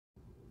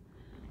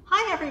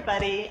Hi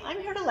everybody, I'm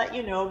here to let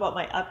you know about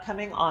my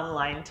upcoming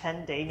online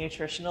 10-day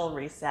nutritional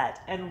reset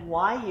and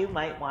why you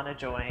might want to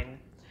join.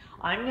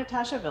 I'm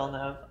Natasha.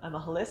 I'm a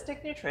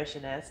holistic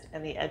nutritionist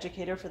and the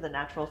educator for the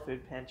Natural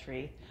Food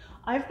Pantry.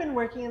 I've been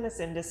working in this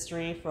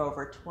industry for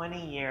over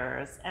 20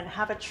 years and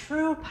have a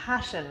true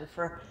passion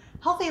for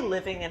healthy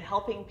living and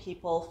helping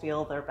people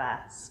feel their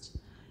best.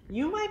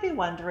 You might be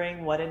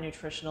wondering what a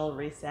nutritional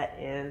reset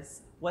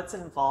is, what's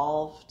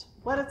involved,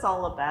 what it's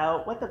all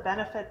about, what the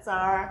benefits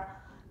are.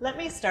 Let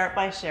me start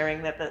by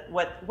sharing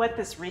what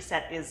this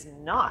reset is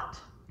not.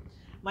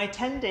 My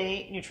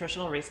 10-day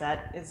nutritional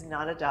reset is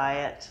not a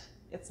diet.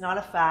 It's not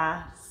a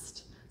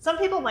fast. Some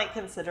people might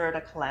consider it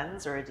a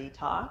cleanse or a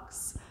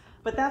detox,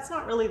 but that's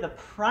not really the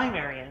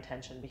primary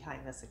intention behind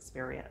this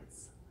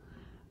experience.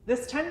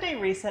 This 10-day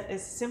reset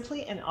is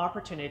simply an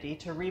opportunity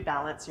to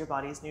rebalance your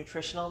body's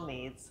nutritional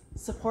needs,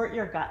 support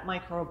your gut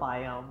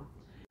microbiome,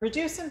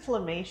 reduce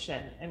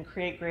inflammation, and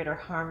create greater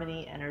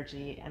harmony,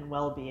 energy, and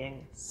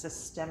well-being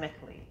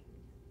systemically.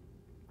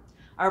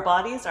 Our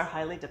bodies are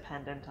highly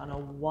dependent on a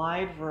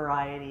wide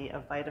variety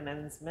of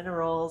vitamins,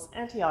 minerals,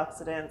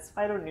 antioxidants,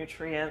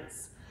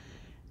 phytonutrients,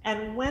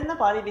 and when the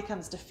body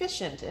becomes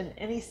deficient in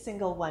any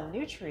single one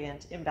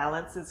nutrient,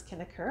 imbalances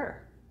can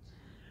occur.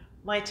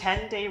 My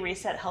 10-day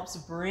reset helps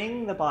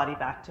bring the body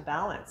back to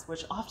balance,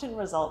 which often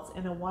results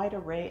in a wide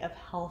array of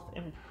health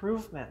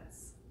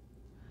improvements.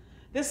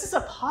 This is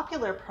a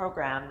popular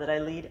program that I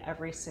lead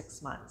every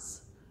 6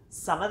 months.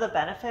 Some of the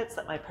benefits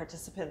that my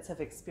participants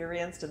have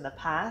experienced in the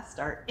past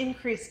are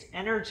increased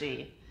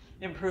energy,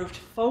 improved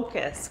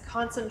focus,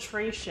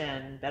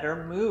 concentration,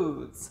 better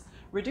moods,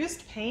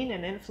 reduced pain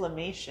and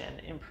inflammation,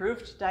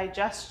 improved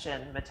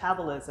digestion,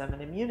 metabolism,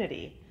 and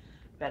immunity,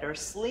 better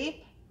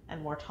sleep,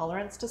 and more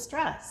tolerance to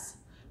stress.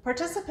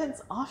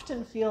 Participants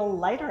often feel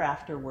lighter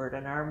afterward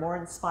and are more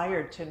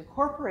inspired to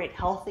incorporate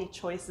healthy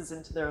choices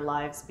into their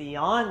lives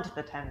beyond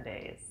the 10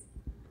 days.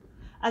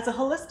 As a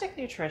holistic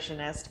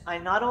nutritionist, I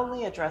not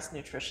only address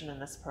nutrition in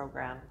this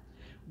program,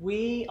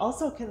 we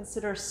also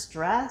consider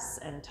stress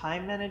and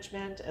time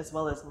management, as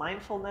well as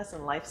mindfulness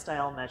and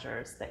lifestyle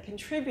measures that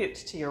contribute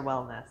to your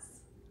wellness.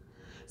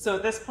 So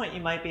at this point,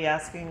 you might be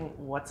asking,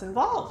 what's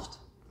involved?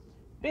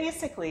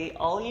 Basically,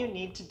 all you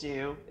need to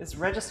do is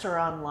register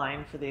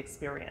online for the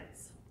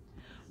experience.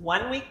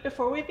 1 week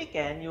before we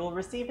begin, you will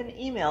receive an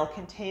email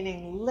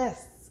containing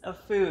lists of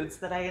foods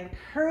that I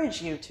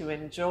encourage you to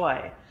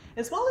enjoy,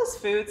 as well as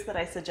foods that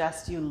I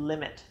suggest you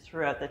limit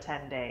throughout the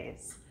 10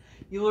 days.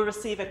 You will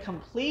receive a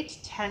complete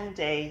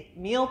 10-day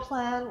meal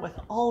plan with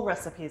all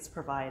recipes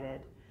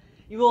provided.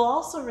 You will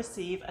also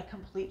receive a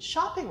complete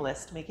shopping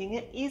list, making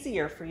it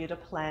easier for you to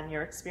plan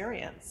your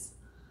experience.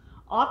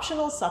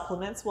 Optional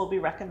supplements will be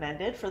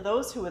recommended for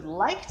those who would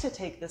like to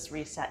take this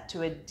reset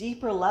to a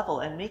deeper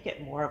level and make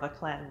it more of a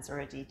cleanse or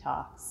a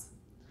detox.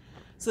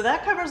 So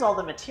that covers all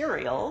the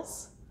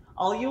materials.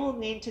 All you will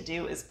need to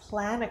do is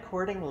plan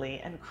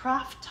accordingly and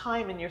craft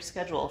time in your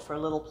schedule for a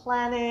little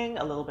planning,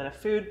 a little bit of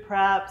food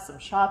prep, some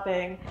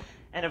shopping,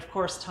 and of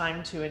course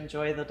time to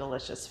enjoy the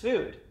delicious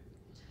food.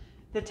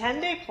 The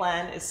 10-day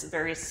plan is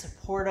very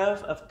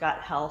supportive of gut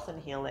health and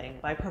healing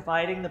by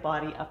providing the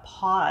body a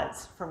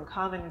pause from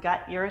common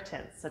gut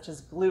irritants such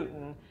as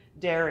gluten,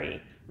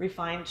 dairy,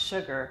 refined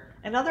sugar,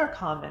 and other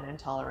common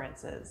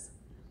intolerances.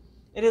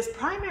 It is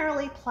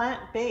primarily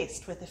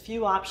plant-based with a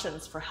few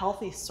options for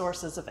healthy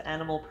sources of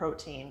animal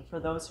protein for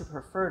those who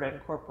prefer to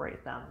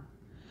incorporate them.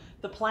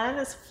 The plan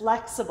is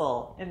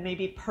flexible and may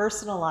be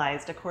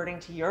personalized according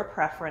to your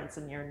preference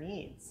and your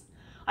needs.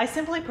 I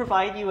simply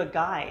provide you a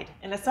guide,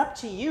 and it's up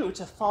to you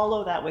to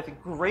follow that with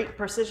great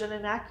precision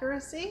and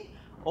accuracy,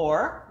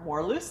 or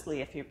more loosely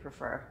if you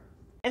prefer.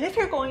 And if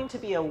you're going to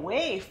be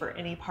away for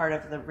any part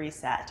of the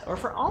reset, or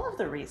for all of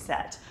the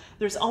reset,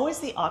 there's always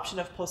the option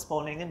of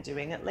postponing and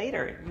doing it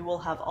later. You will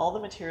have all the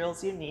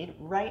materials you need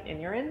right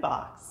in your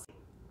inbox.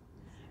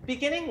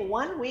 Beginning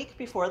 1 week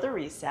before the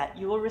reset,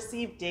 you will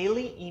receive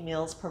daily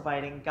emails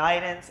providing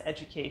guidance,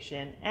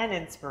 education, and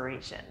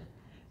inspiration.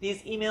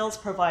 These emails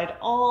provide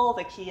all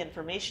the key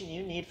information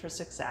you need for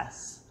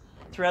success.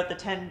 Throughout the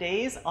 10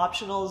 days,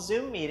 optional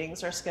Zoom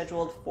meetings are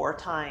scheduled 4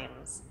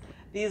 times.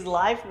 These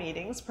live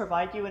meetings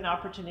provide you an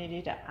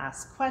opportunity to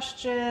ask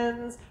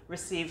questions,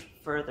 receive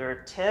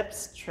further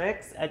tips,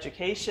 tricks,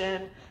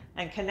 education,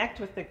 and connect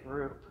with the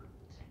group.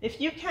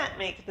 If you can't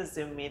make the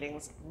Zoom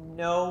meetings,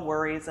 no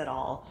worries at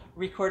all.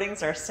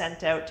 Recordings are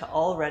sent out to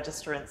all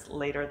registrants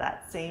later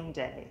that same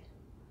day.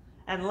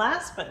 And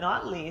last but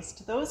not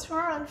least, those who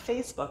are on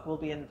Facebook will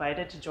be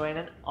invited to join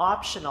an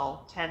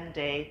optional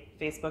 10-day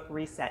Facebook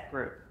reset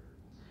group.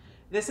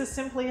 This is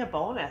simply a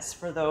bonus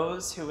for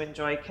those who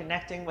enjoy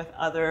connecting with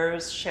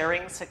others,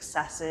 sharing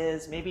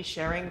successes, maybe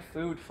sharing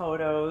food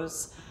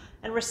photos,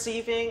 and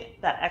receiving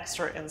that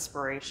extra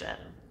inspiration.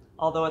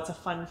 Although it's a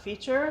fun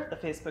feature,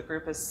 the Facebook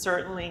group is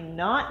certainly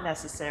not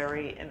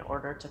necessary in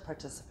order to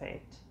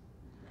participate.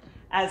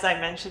 As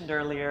I mentioned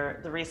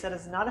earlier, the reset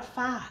is not a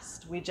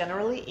fast. We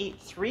generally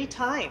eat 3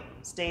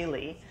 times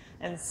daily,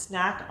 and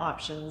snack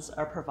options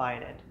are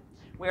provided.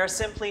 We are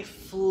simply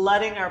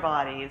flooding our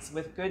bodies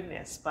with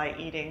goodness by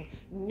eating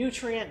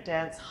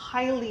nutrient-dense,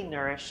 highly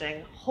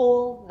nourishing,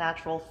 whole,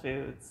 natural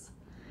foods.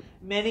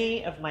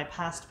 Many of my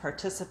past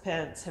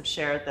participants have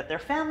shared that their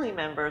family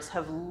members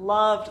have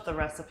loved the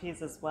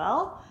recipes as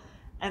well,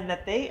 and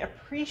that they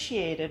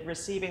appreciated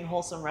receiving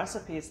wholesome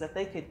recipes that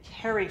they could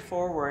carry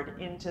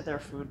forward into their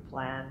food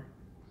plan.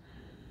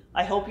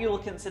 I hope you will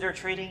consider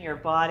treating your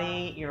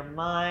body, your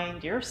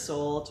mind, your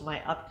soul to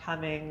my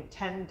upcoming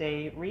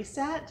 10-day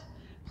reset.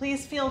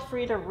 Please feel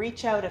free to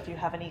reach out if you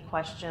have any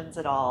questions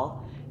at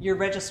all. Your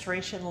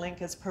registration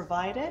link is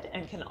provided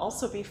and can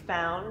also be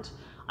found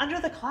under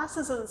the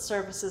Classes and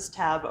Services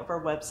tab of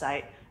our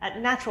website at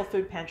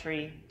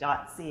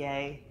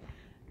naturalfoodpantry.ca.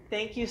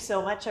 Thank you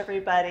so much,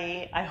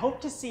 everybody. I hope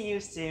to see you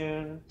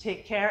soon.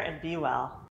 Take care and be well.